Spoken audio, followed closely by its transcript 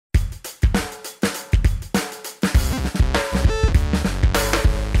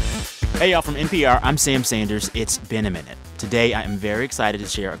Hey, y'all, from NPR, I'm Sam Sanders. It's been a minute. Today, I am very excited to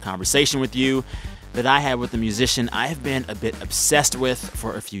share a conversation with you that I had with a musician I have been a bit obsessed with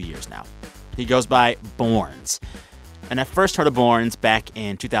for a few years now. He goes by Borns. And I first heard of Borns back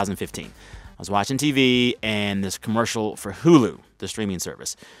in 2015. I was watching TV, and this commercial for Hulu, the streaming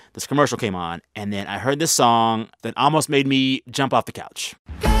service, this commercial came on, and then I heard this song that almost made me jump off the couch.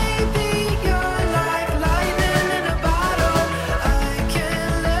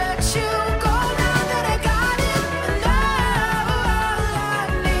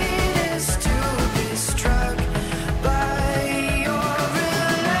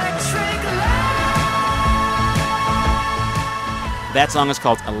 That song is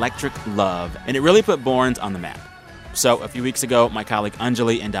called Electric Love, and it really put Borns on the map. So a few weeks ago, my colleague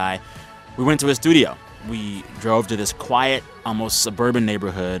Anjali and I, we went to his studio. We drove to this quiet, almost suburban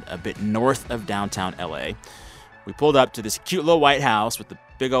neighborhood a bit north of downtown L.A. We pulled up to this cute little white house with a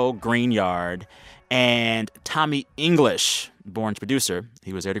big old green yard, and Tommy English, Borns' producer,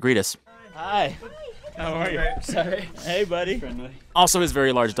 he was there to greet us. Hi. How are you? Sorry. Hey, buddy. Friendly. Also, his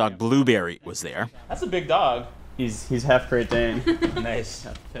very large dog, Blueberry, was there. That's a big dog. He's half Great Dane. Nice.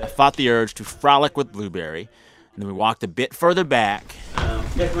 I fought the urge to frolic with Blueberry, and then we walked a bit further back.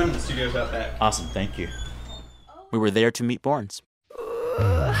 Yeah, come on, the studio's out back. Awesome, thank you. We were there to meet Borns.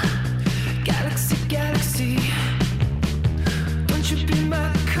 Galaxy, galaxy, won't you be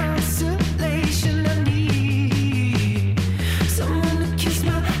my consolation? I need someone to kiss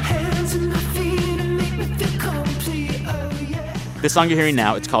my hands and my feet and make me feel complete. Oh yeah. This song you're hearing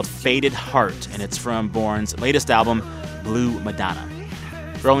now, it's called Faded Heart, and it's from Borns' latest album, Blue Madonna.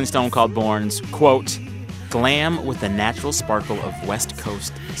 Rolling Stone called Borns, quote, glam with the natural sparkle of West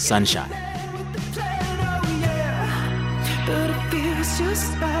Coast sunshine. But it feels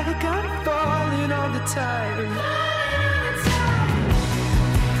just like I'm falling all the time.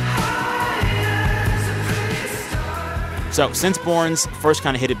 So since Borns first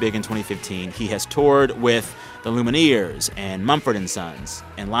kind of hit it big in 2015, he has toured with the Lumineers and Mumford & Sons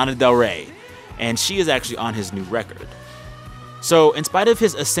and Lana Del Rey, and she is actually on his new record. So in spite of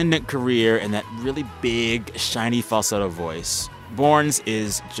his ascendant career and that really big, shiny falsetto voice, Borns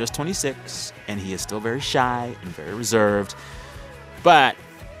is just 26, and he is still very shy and very reserved, but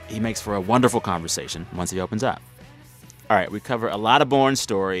he makes for a wonderful conversation once he opens up. All right, we cover a lot of Borns'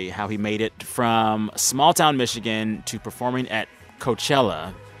 story, how he made it from small-town Michigan to performing at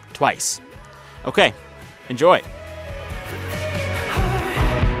Coachella twice. Okay, enjoy.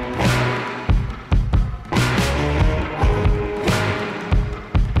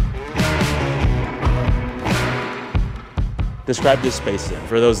 Describe this space then,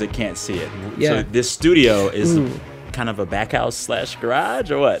 for those that can't see it. Yeah. So this studio is kind of a back house /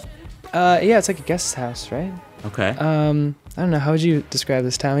 garage, or what? Yeah, it's like a guest house, right? Okay. I don't know. How would you describe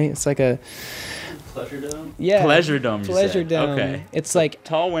this, Tommy? It's like a Pleasure Dome? yeah Pleasure Dome, you Pleasure said. Dome. Okay. It's like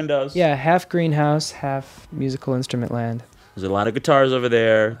Tall windows. yeah, half greenhouse, half musical instrument land. There's a lot of guitars over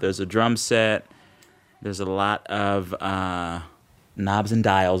there. There's a drum set. There's a lot of knobs and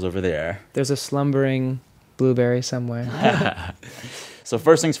dials over there. There's a slumbering Blueberry somewhere. So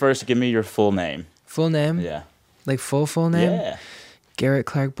first things first, give me your full name. Full name? Yeah. Like full name? Yeah. Garrett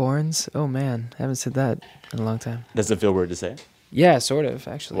Clark Borns. Oh man, I haven't said that in a long time. Does it feel weird to say? Yeah, sort of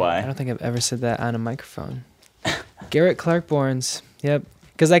actually. Why? I don't think I've ever said that on a microphone. Garrett Clark Borns. Yep.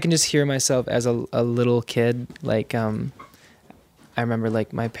 Because I can just hear myself as a little kid. Like, I remember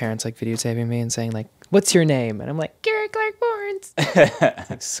like my parents like videotaping me and saying like, "What's your name?" And I'm like, Garrett Clark Borns.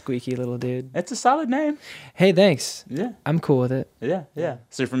 Like squeaky little dude. It's a solid name. Hey, thanks. Yeah. I'm cool with it. Yeah.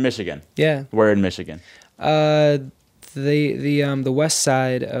 So you're from Michigan. Yeah. Where in Michigan? The west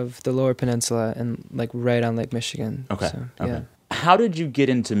side of the Lower Peninsula and like right on Lake Michigan. Okay. So, Okay. yeah. How did you get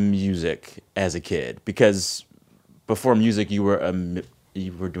into music as a kid? Because before music, you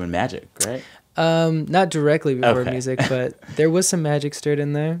were doing magic, right? Not directly before Okay. music, but there was some magic stirred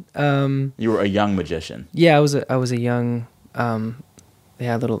in there. You were a young magician. Yeah, I was a young,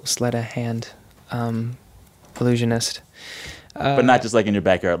 little sleight of hand illusionist. But not just like in your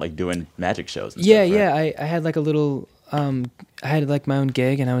backyard, like doing magic shows and Yeah, stuff, right? yeah. I had like a little, I had like my own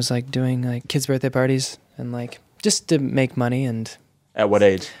gig, and I was like doing like kids' birthday parties and like just to make money. And At what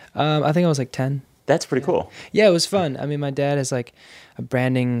age? I think I was like 10. That's pretty cool. Yeah, it was fun. I mean, my dad has like a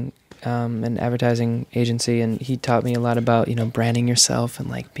branding and advertising agency, and he taught me a lot about, you know, branding yourself and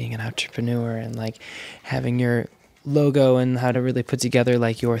like being an entrepreneur and like having your logo and how to really put together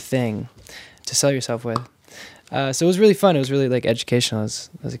like your thing to sell yourself with. So it was really fun. It was really like educational as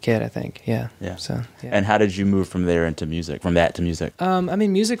a kid, I think. Yeah. Yeah. So yeah. And how did you move from there into music? From that to music? I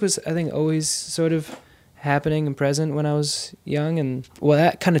mean, music was, I think, always sort of happening and present when I was young, and well,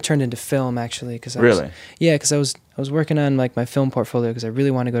 that kind of turned into film actually. Really? Because I was working on like my film portfolio because I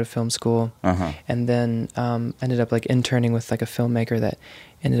really wanted to go to film school, Uh-huh. and then ended up like interning with like a filmmaker that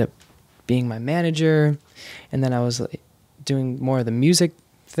ended up being my manager, and then I was like, doing more of the music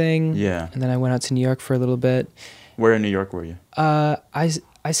thing. Yeah. And then I went out to New York for a little bit. Where in New York were you?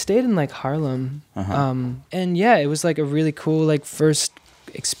 I stayed in like Harlem, Uh-huh. and yeah, it was like a really cool like first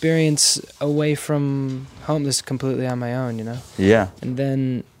experience away from home. This is completely on my own, you know. Yeah. And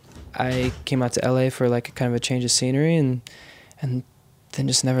then I came out to LA for like a kind of a change of scenery, and then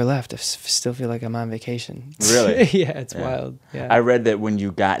just never left. I still feel like I'm on vacation. Really? Yeah, it's Yeah. wild. Yeah. I read that when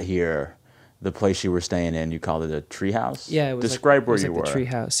you got here, the place you were staying in, you called it a treehouse. Yeah, it was Describe like, where it was you like were. the tree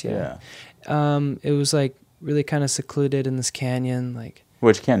house. Yeah. It was like really kind of secluded in this canyon, like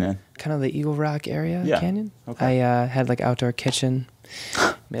Which canyon? kind of the Eagle Rock area Yeah. canyon. Okay. I had like outdoor kitchen,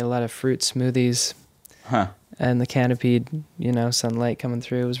 made a lot of fruit smoothies, Huh. and the canopied, you know, sunlight coming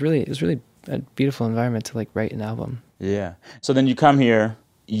through. It was really a beautiful environment to like write an album. Yeah. So then you come here.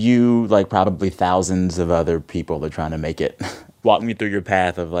 You, like probably thousands of other people, are trying to make it. Walk me through your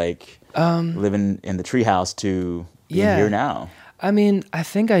path of like living in the treehouse to being Yeah. here now. I mean, I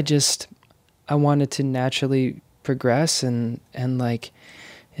think I wanted to naturally progress and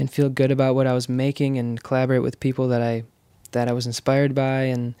feel good about what I was making and collaborate with people that I was inspired by,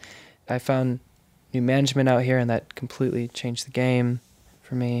 and I found new management out here, and that completely changed the game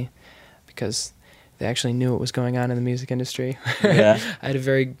for me because they actually knew what was going on in the music industry. Yeah. I had a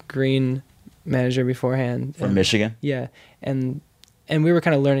very green manager beforehand. From and- Michigan. Yeah, and we were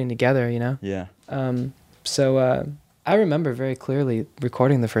kind of learning together, you know. Yeah. So I remember very clearly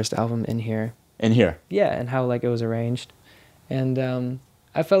recording the first album in here. In here. Yeah, and how like it was arranged, and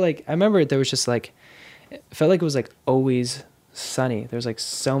I felt like I remember there was just like it felt like it was like always sunny. There was like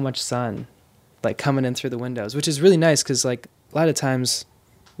so much sun, like coming in through the windows, which is really nice because like a lot of times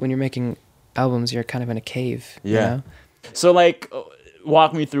when you're making albums, you're kind of in a cave. Yeah. You know? So like,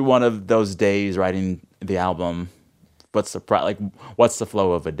 walk me through one of those days writing the album. What's the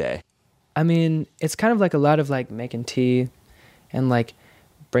flow of a day? I mean, it's kind of like a lot of like making tea, and like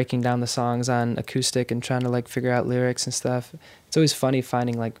breaking down the songs on acoustic and trying to like figure out lyrics and stuff. It's always funny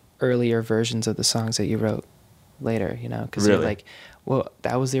finding like earlier versions of the songs that you wrote later, you know, because Really? you're like, well,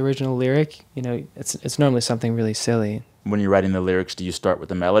 that was the original lyric. You know, it's normally something really silly. When you're writing the lyrics, do you start with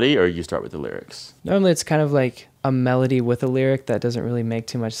the melody or you start with the lyrics? Normally it's kind of like a melody with a lyric that doesn't really make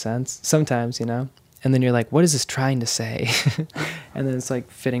too much sense sometimes, you know. And then you're like, what is this trying to say? And then it's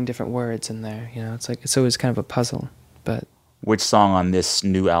like fitting different words in there, you know. It's like it's always kind of a puzzle. But Which song on this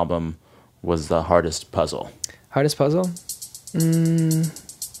new album was the hardest puzzle? hardest puzzle?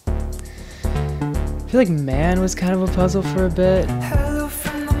 I feel like Man was kind of a puzzle for a bit. Hello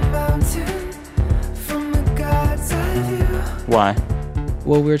from the mountain, from a God's eye view. Why?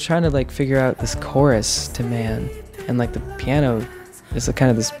 Well, we were trying to like figure out this chorus to Man, and like the piano is a kind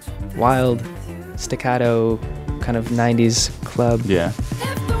of this wild staccato kind of 90s club. Yeah. If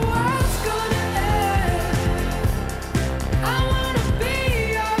the world's gonna end, I wanna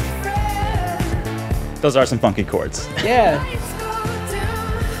be your friend. Those are some funky chords. Yeah. Lights go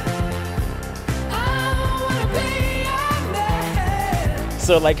down, I wanna be your man.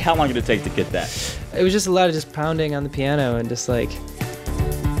 So like, how long did it take to get that? It was just a lot of just pounding on the piano and just like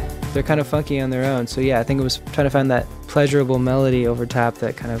they're kind of funky on their own. So yeah, I think it was trying to find that pleasurable melody over top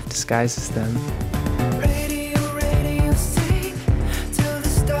that kind of disguises them. Radio, radio, sing till the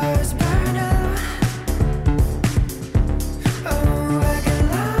stars burn out. Oh, I get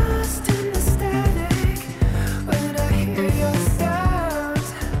lost in the static when I hear your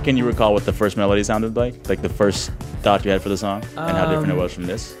sounds. Can you recall what the first melody sounded like? Like the first thought you had for the song and how different it was from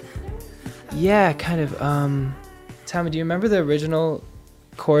this? Yeah, kind of. Tommy, do you remember the original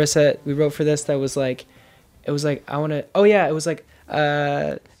chorus that we wrote for this? That was like, it was like I want to. Oh yeah, it was like.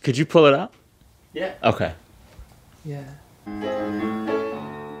 Could you pull it up? Yeah. Okay. Yeah.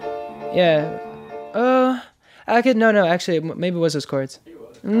 Yeah. I could. No. Actually, maybe it was those chords.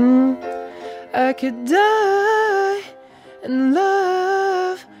 I could die in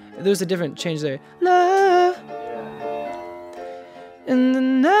love. There was a different change there. Love. In the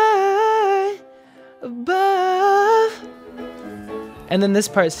night above. And then this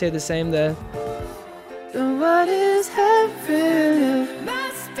part stayed the same. The what is heaven if my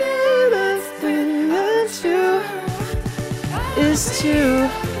spirit without you is true.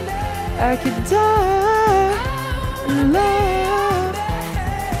 I could die in love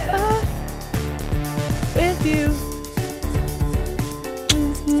with you.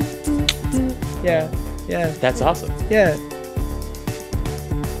 Yeah. That's awesome. Yeah.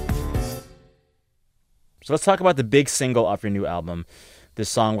 So let's talk about the big single off your new album, this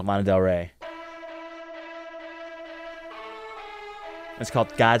song with Lana Del Rey. It's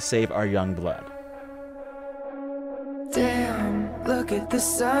called God Save Our Young Blood. Damn, look at the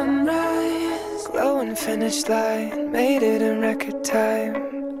sunrise, glowing finish line, made it in record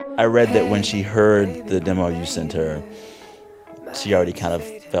time. I read that when she heard the demo you sent her, she already kind of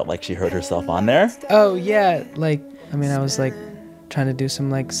felt like she heard herself on there. Oh yeah, like I mean, I was like trying to do some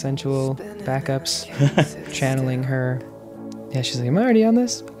like sensual backups, channeling her. Yeah, she's like, "Am I already on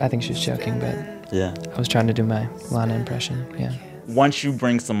this?" I think she was joking, but Yeah. I was trying to do my Lana impression. Yeah. Once you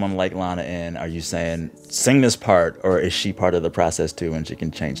bring someone like Lana in, are you saying, sing this part, or is she part of the process too and she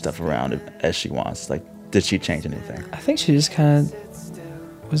can change stuff around as she wants? Like, did she change anything? I think she just kind of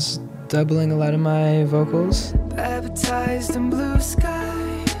was doubling a lot of my vocals. Baptized in blue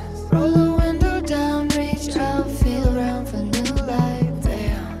skies. Roll the window down, reach out, feel around for new life.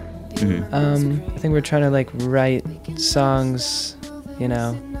 Damn. I think we're trying to like write songs, you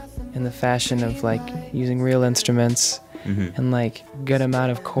know, in the fashion of like using real instruments and like good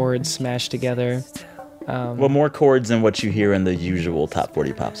amount of chords smashed together. Well, more chords than what you hear in the usual top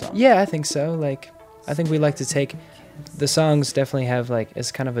 40 pop songs. Yeah, I think so. Like, I think we like to take the songs definitely have like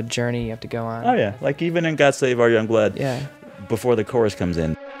it's kind of a journey you have to go on. Oh, yeah. Like, even in God Save Our Young Blood, Yeah. before the chorus comes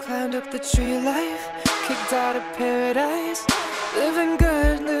in, Climbed up the tree of life, kicked out of paradise. Living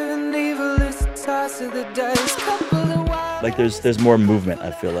good, living evil, it's the toss of the dice. Couple of wild like, there's more movement, I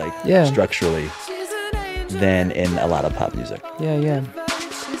feel like, Yeah. structurally, she's an angel. than in a lot of pop music. Yeah.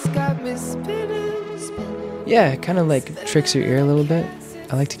 She's got me spinning, spinning. Yeah, it kind of like tricks your ear a little bit.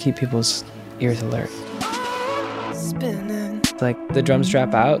 I like to keep people's ears alert. Spinning, Like the drums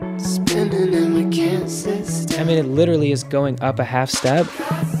drop out. spinning, and we can't sit still. I mean, it literally is going up a half step.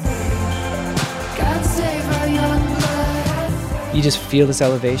 God save our young blood. You just feel this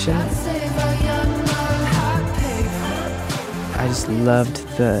elevation. God save our young blood. Hot paper. I just loved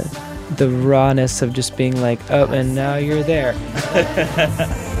the rawness of just being like, oh, and now you're there. God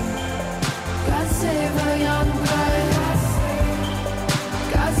save our young blood.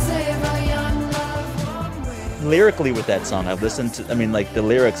 God save our young love. Lyrically with that song, I've listened to, I mean, like, the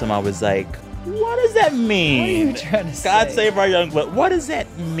lyrics, I'm always like, what does that mean? What are you trying to God say? Save Our Young Blood. What does that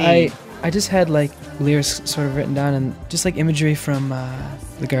mean? I just had like lyrics sort of written down and just like imagery from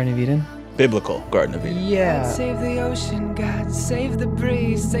the Garden of Eden. Biblical Garden of Eden. Yeah. God save the ocean, God save the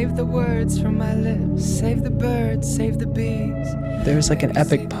breeze, save the words from my lips, save the birds, save the bees. There's like an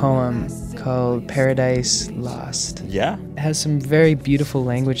epic poem called Paradise Lost. Yeah. It has some very beautiful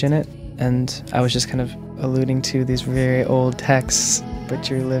language in it, and I was just kind of alluding to these very old texts, but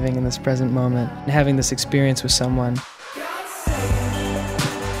you're living in this present moment and having this experience with someone. God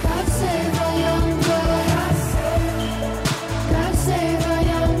save our young blood. God save our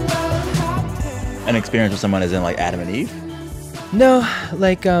young blood. An experience with someone as in, like, Adam and Eve. No,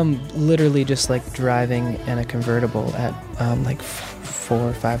 like literally just like driving in a convertible at like 4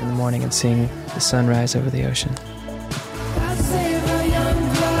 or 5 in the morning and seeing the sunrise over the ocean. God save our young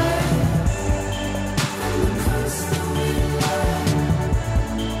blood. God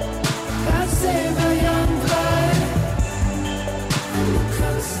save our young blood.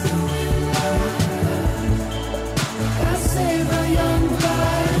 God save our young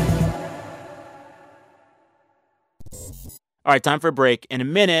blood. All right, time for a break. In a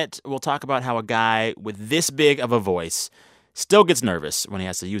minute, we'll talk about how a guy with this big of a voice still gets nervous when he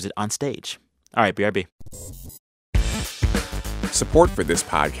has to use it on stage. All right, BRB. Support for this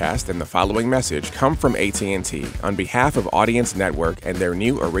podcast and the following message come from AT&T on behalf of Audience Network and their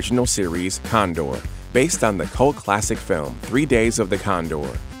new original series, Condor, based on the cult classic film 3 Days of the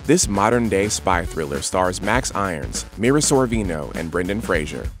Condor. This modern-day spy thriller stars Max Irons, Mira Sorvino, and Brendan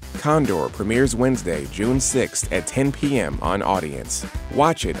Fraser. Condor premieres Wednesday, June 6th at 10 p.m. on Audience.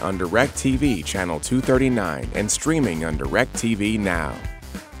 Watch it on DirecTV Channel 239 and streaming on DirecTV Now.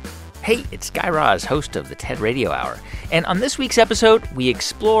 Hey, it's Guy Raz, host of the TED Radio Hour. And on this week's episode, we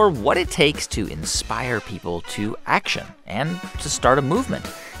explore what it takes to inspire people to action and to start a movement,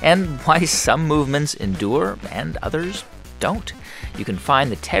 and why some movements endure and others don't. You can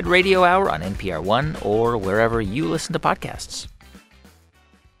find the TED Radio Hour on NPR One or wherever you listen to podcasts.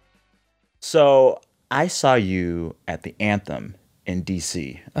 So I saw you at the Anthem in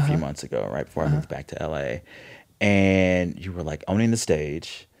D.C. a few months ago, right before I moved back to L.A. And you were like owning the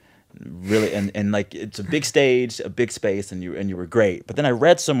stage, really, and like it's a big stage, a big space, and you were great. But then I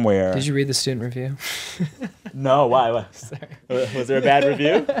read somewhere. Did you read the student review? No, why? Sorry. Was there a bad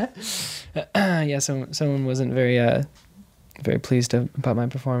review? Yeah, someone wasn't very pleased about my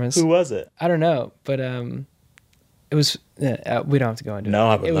performance. Who was it? I don't know, but It was. We don't have to go into No,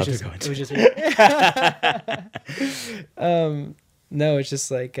 it. I would It was love to just- go into It was just. No, it's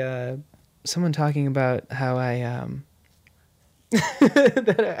just like someone talking about how I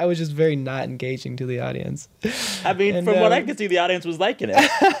that I was just very not engaging to the audience. I mean, And, from what I could see, the audience was liking it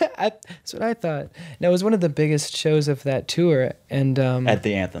That's what I thought. Now, it was one of the biggest shows of that tour, and at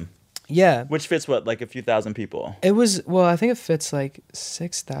the Anthem, yeah, which fits what, like a few thousand people. it was. Well, I think it fits like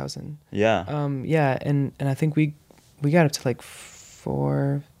 6,000. Yeah. Yeah, and I think we got up to like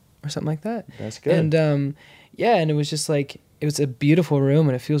 4 or something like that. That's good. And yeah, and it was just like it was a beautiful room,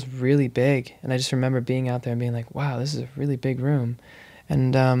 and it feels really big. And I just remember being out there and being like, wow, this is a really big room,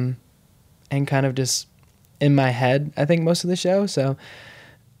 and kind of just in my head, I think most of the show. So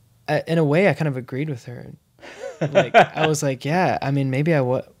in a way, I kind of agreed with her. Like I was like, yeah, I mean, maybe I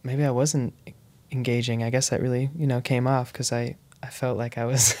wasn't engaging. I guess that really came off because I felt like I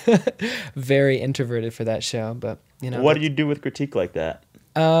was very introverted for that show. But What do you do with critique like that?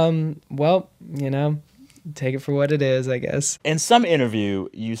 well, take it for what it is, I guess. In some interview,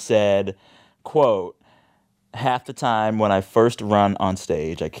 you said, quote, "Half the time when I first run on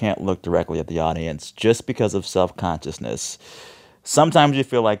stage, I can't look directly at the audience just because of self-consciousness. Sometimes you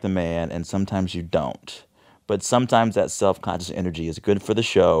feel like the man and sometimes you don't. But sometimes that self-conscious energy is good for the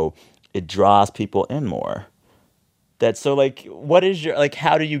show. It draws people in more." That's so, like, what is your, like,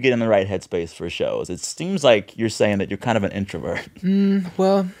 how do you get in the right headspace for shows? It seems like you're saying that you're kind of an introvert.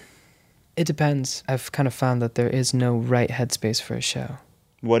 Well, it depends. I've kind of found that there is no right headspace for a show.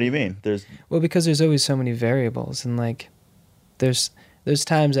 What do you mean? Well, because there's always so many variables, and like, there's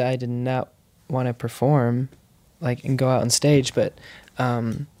times that I did not want to perform, like, and go out on stage, but,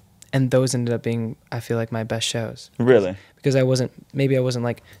 and those ended up being, I feel like, my best shows. Really? Because I wasn't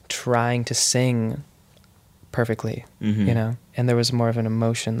like trying to sing perfectly, and there was more of an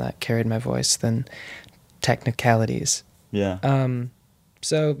emotion that carried my voice than technicalities. Yeah.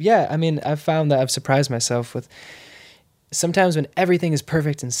 So yeah, I mean, I've found that I've surprised myself with sometimes when everything is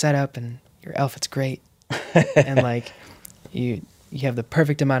perfect and set up and your outfit's great and like you have the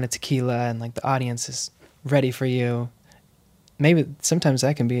perfect amount of tequila and like the audience is ready for you. Maybe sometimes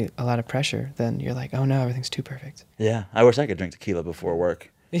that can be a lot of pressure. Then you're like, oh no, everything's too perfect. Yeah. I wish I could drink tequila before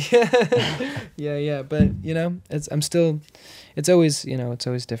work. Yeah. But it's always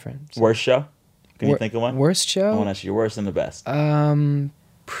different. So. Worst show? Can you think of one? Worst show? I want to ask you your worst and the best. I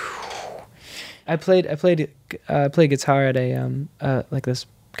played guitar at a like this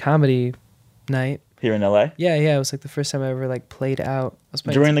comedy night. Here in LA? Yeah. It was like the first time I ever like played out. I was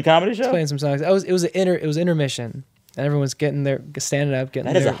playing During the comedy I was show? playing some songs. It was intermission, and everyone's standing up,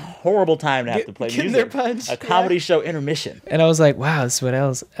 getting That is their, a horrible time to have to play getting music. their punch. A comedy show intermission. And I was like, wow, this is what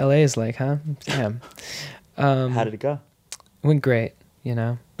LA is like, huh? Damn. How did it go? Went great,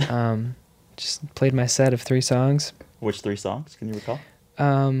 just played my set of 3 songs. Which 3 songs? Can you recall?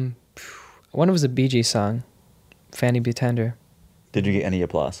 One was a Bee Gees song, Fanny Be Tender. Did you get any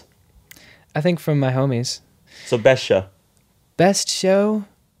applause? I think from my homies. So best show. Best show?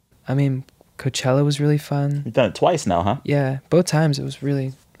 I mean, Coachella was really fun. You've done it twice now, huh? Yeah, both times it was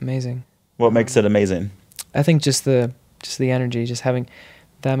really amazing. What makes it amazing? I think just the energy, just having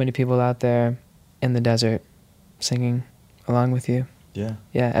that many people out there in the desert singing along with you. Yeah.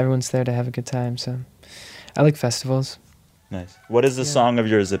 Yeah, everyone's there to have a good time, so I like festivals. Nice. What is the song of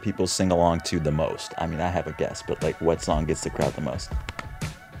yours that people sing along to the most? I mean, I have a guess, but like what song gets the crowd the most?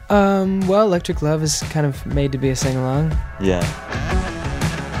 Well, Electric Love is kind of made to be a sing-along. Yeah.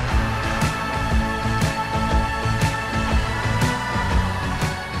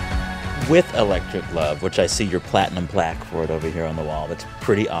 With Electric Love, which I see your platinum plaque for it over here on the wall. That's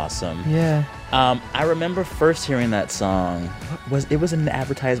pretty awesome. Yeah. I remember first hearing that song. It was an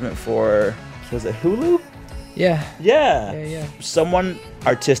advertisement for, was it Hulu? Yeah. Yeah. Someone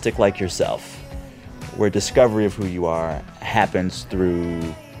artistic like yourself, where discovery of who you are happens through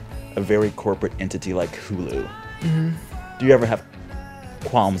a very corporate entity like Hulu. Mm-hmm. Do you ever have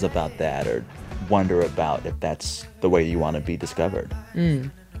qualms about that or wonder about if that's the way you want to be discovered?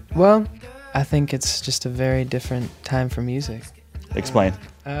 Well, I think it's just a very different time for music. Explain.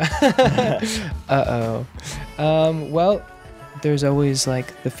 Well, there's always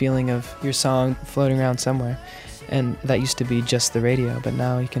like the feeling of your song floating around somewhere, and that used to be just the radio, but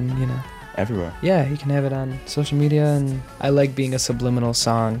now you can, Everywhere. yeah, you can have it on social media, and I like being a subliminal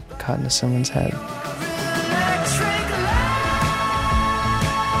song caught into someone's head.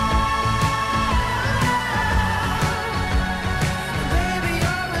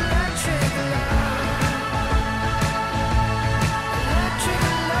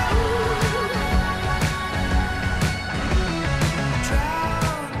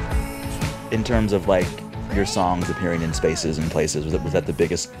 In terms of like your songs appearing in spaces and places? Was that the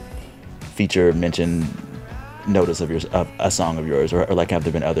biggest feature mention notice of a song of yours, or like have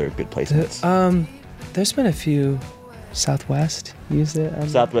there been other good placements? There's been a few. Southwest used it.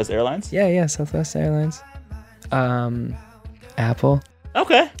 Southwest Airlines? Yeah, Southwest Airlines. Apple.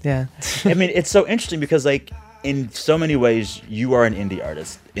 Okay. Yeah. I mean, it's so interesting because, like, in so many ways, you are an indie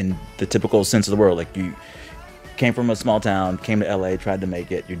artist in the typical sense of the word. Like, you came from a small town, came to LA, tried to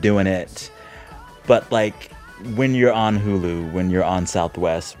make it, you're doing it. But, like, when you're on Hulu, when you're on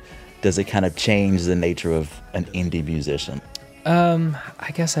Southwest, does it kind of change the nature of an indie musician?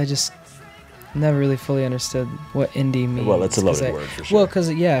 I guess I just never really fully understood what indie means. Well, it's a loaded word for sure. Well,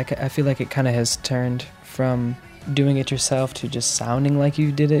 because, yeah, I feel like it kind of has turned from doing it yourself to just sounding like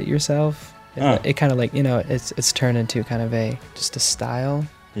you did it yourself. It kind of like, you know, it's turned into kind of just a style.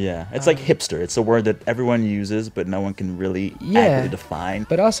 Yeah, it's like hipster. It's a word that everyone uses, but no one can really accurately define.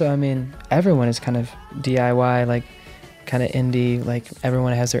 But also, I mean, everyone is kind of DIY, like kind of indie. Like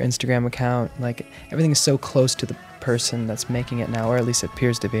everyone has their Instagram account. Like everything is so close to the person that's making it now, or at least it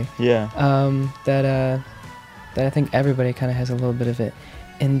appears to be. Yeah. That I think everybody kind of has a little bit of an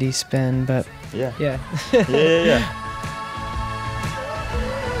indie spin, but yeah. Yeah.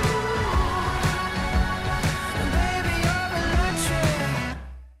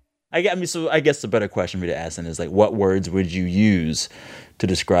 I guess the better question for me to ask then is, like, what words would you use to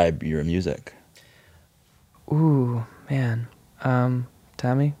describe your music? Ooh, man.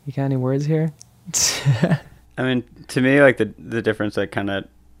 Tommy, you got any words here? I mean, to me, like, the difference, like, kind of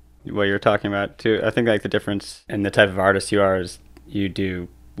what you're talking about, too, I think, like, the difference in the type of artist you are is you do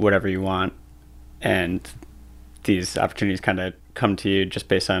whatever you want, and these opportunities kind of come to you just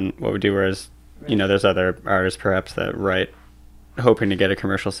based on what we do, whereas, you know, there's other artists, perhaps, that write hoping to get a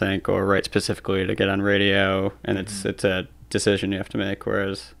commercial sync or write specifically to get on radio, and it's a decision you have to make,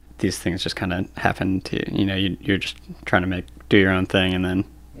 whereas these things just kind of happen to you know, you're just trying to do your own thing, and then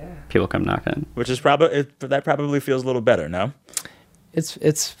people come knocking. Which is probably feels a little better, no?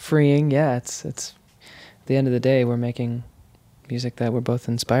 It's freeing, yeah. It's at the end of the day, we're making music that we're both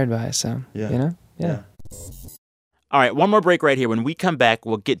inspired by, so you know? Yeah. All right, one more break right here. When we come back,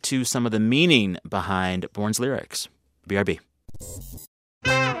 we'll get to some of the meaning behind Born's lyrics. BRB.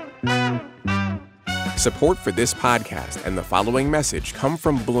 Support for this podcast and the following message come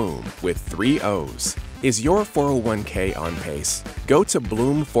from Bloom with 3 O's. Is your 401k on pace? Go to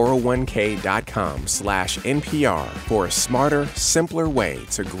bloom401k.com/NPR for a smarter, simpler way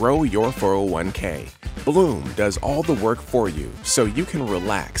to grow your 401k. Bloom does all the work for you so you can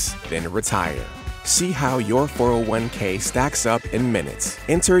relax, then retire. See how your 401k stacks up in minutes.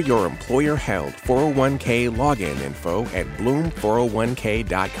 Enter your employer-held 401k login info at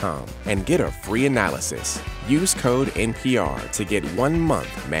bloom401k.com and get a free analysis. Use code NPR to get 1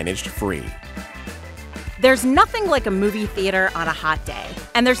 month managed free. There's nothing like a movie theater on a hot day.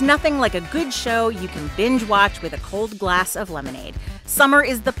 And there's nothing like a good show you can binge watch with a cold glass of lemonade. Summer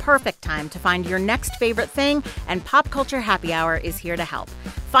is the perfect time to find your next favorite thing, and Pop Culture Happy Hour is here to help.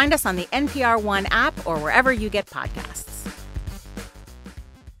 Find us on the NPR One app or wherever you get podcasts.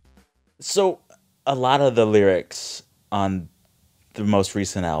 So a lot of the lyrics on the most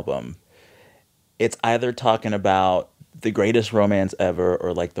recent album, it's either talking about the greatest romance ever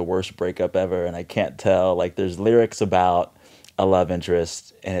or like the worst breakup ever, and I can't tell. Like, there's lyrics about a love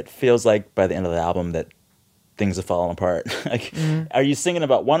interest, and it feels like by the end of the album that things have fallen apart. Like, are you singing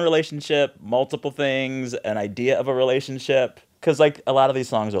about one relationship, multiple things, an idea of a relationship? Because, like, a lot of these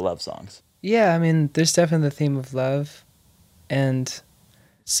songs are love songs. Yeah, I mean, there's definitely the theme of love, and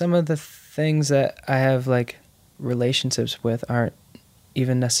some of the things that I have, like, relationships with aren't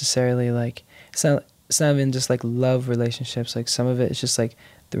even necessarily, like, it's not even just, like, love relationships. Like, some of it is just, like,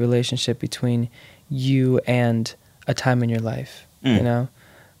 the relationship between you and a time in your life, you know?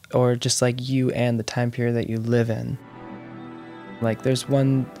 Or just, like, you and the time period that you live in. Like, there's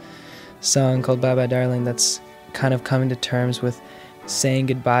one song called Bye Bye Darling that's kind of coming to terms with saying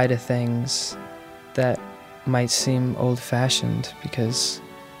goodbye to things that might seem old-fashioned because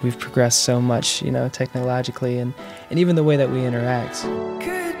we've progressed so much, you know, technologically and even the way that we interact. Goodbye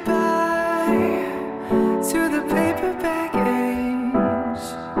to the paperback age.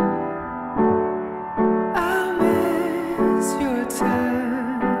 I'll miss your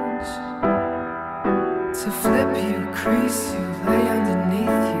touch. To flip you, crease you, lay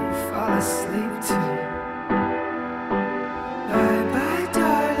underneath you, fall asleep too. Bye bye,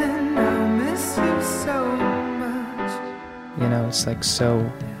 darling, I'll miss you so much. You know, it's like so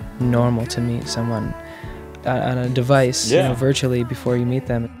normal to meet someone on a device, Yeah. virtually before you meet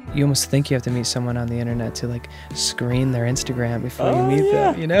them. You almost think you have to meet someone on the internet to like screen their Instagram before you meet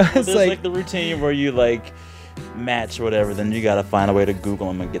them. It's There's like the routine where you like match whatever, then you gotta find a way to Google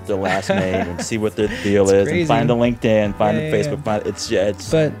them and get their last name and see what their deal is, crazy. and find the LinkedIn, find the Yeah, Facebook, find it's.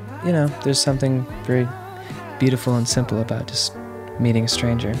 But there's something very beautiful and simple about just meeting a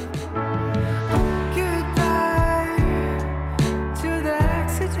stranger. Goodbye to the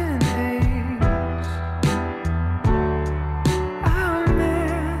accident age. I'll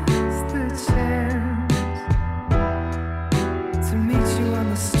miss the chance to meet you on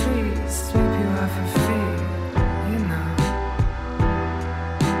the street, sweep you off your feet,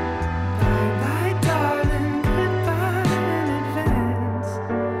 Bye bye, darling, goodbye in advance.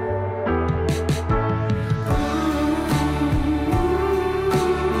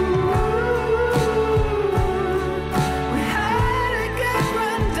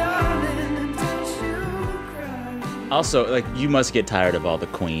 Also, like, you must get tired of all the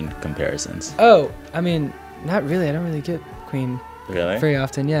Queen comparisons. Oh, I mean, not really. I don't really get Queen Really? very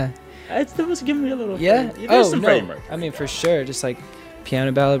often. Yeah. It was giving me a little. Yeah. There's some no. framework. I mean, for sure. Just like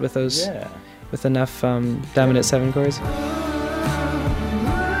piano ballad with those, Yeah. with enough dominant 7 chords.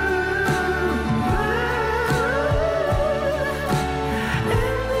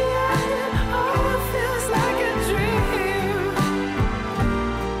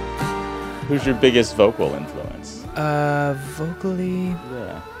 Who's your biggest vocal influence? Vocally,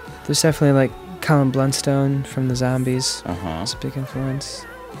 Yeah. there's definitely like Colin Blunstone from the Zombies. Uh huh. That's a big influence.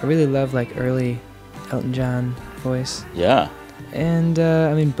 I really love like early Elton John voice. Yeah. And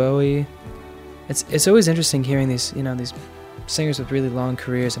I mean Bowie. It's always interesting hearing these these singers with really long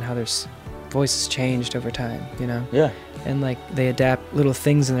careers and how their voices changed over time. Yeah. And like they adapt little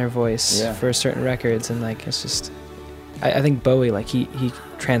things in their voice Yeah. for certain records, and like it's just I think Bowie, like he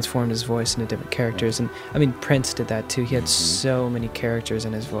transformed his voice into different characters, and I mean Prince did that too. He had so many characters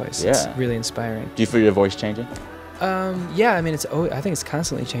in his voice. It's Yeah. really inspiring. Do you feel your voice changing? Yeah, I mean I think it's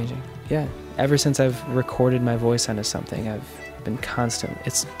constantly changing. Yeah, ever since I've recorded my voice onto something, I've been constant.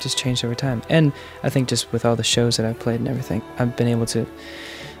 It's just changed over time, and I think just with all the shows that I've played and everything, I've been able to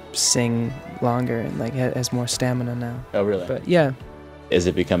sing longer and like has more stamina now. Oh, really? But yeah, Is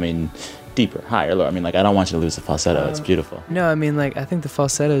it becoming deeper, higher, lower? I mean, like, I don't want you to lose the falsetto. It's beautiful. no, I mean like I think the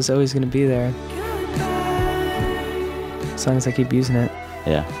falsetto is always going to be there as long as I keep using it.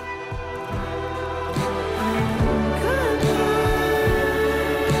 Yeah.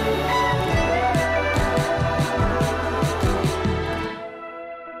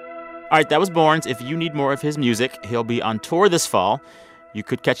 All right, that was Borns. If you need more of his music, he'll be on tour this fall. You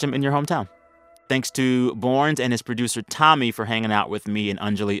could catch him in your hometown. Thanks to Borns and his producer Tommy for hanging out with me and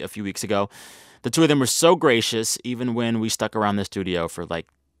Anjali a few weeks ago. The two of them were so gracious, even when we stuck around the studio for like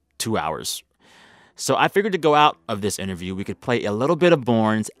 2 hours. So I figured to go out of this interview, we could play a little bit of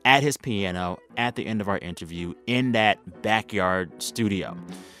Borns at his piano at the end of our interview in that backyard studio.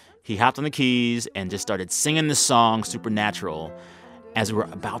 He hopped on the keys and just started singing the song Supernatural as we're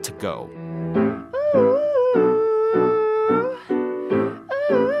about to go.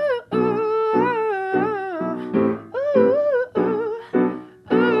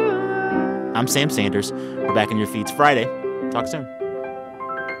 I'm Sam Sanders. We're back in your feeds Friday. Talk soon.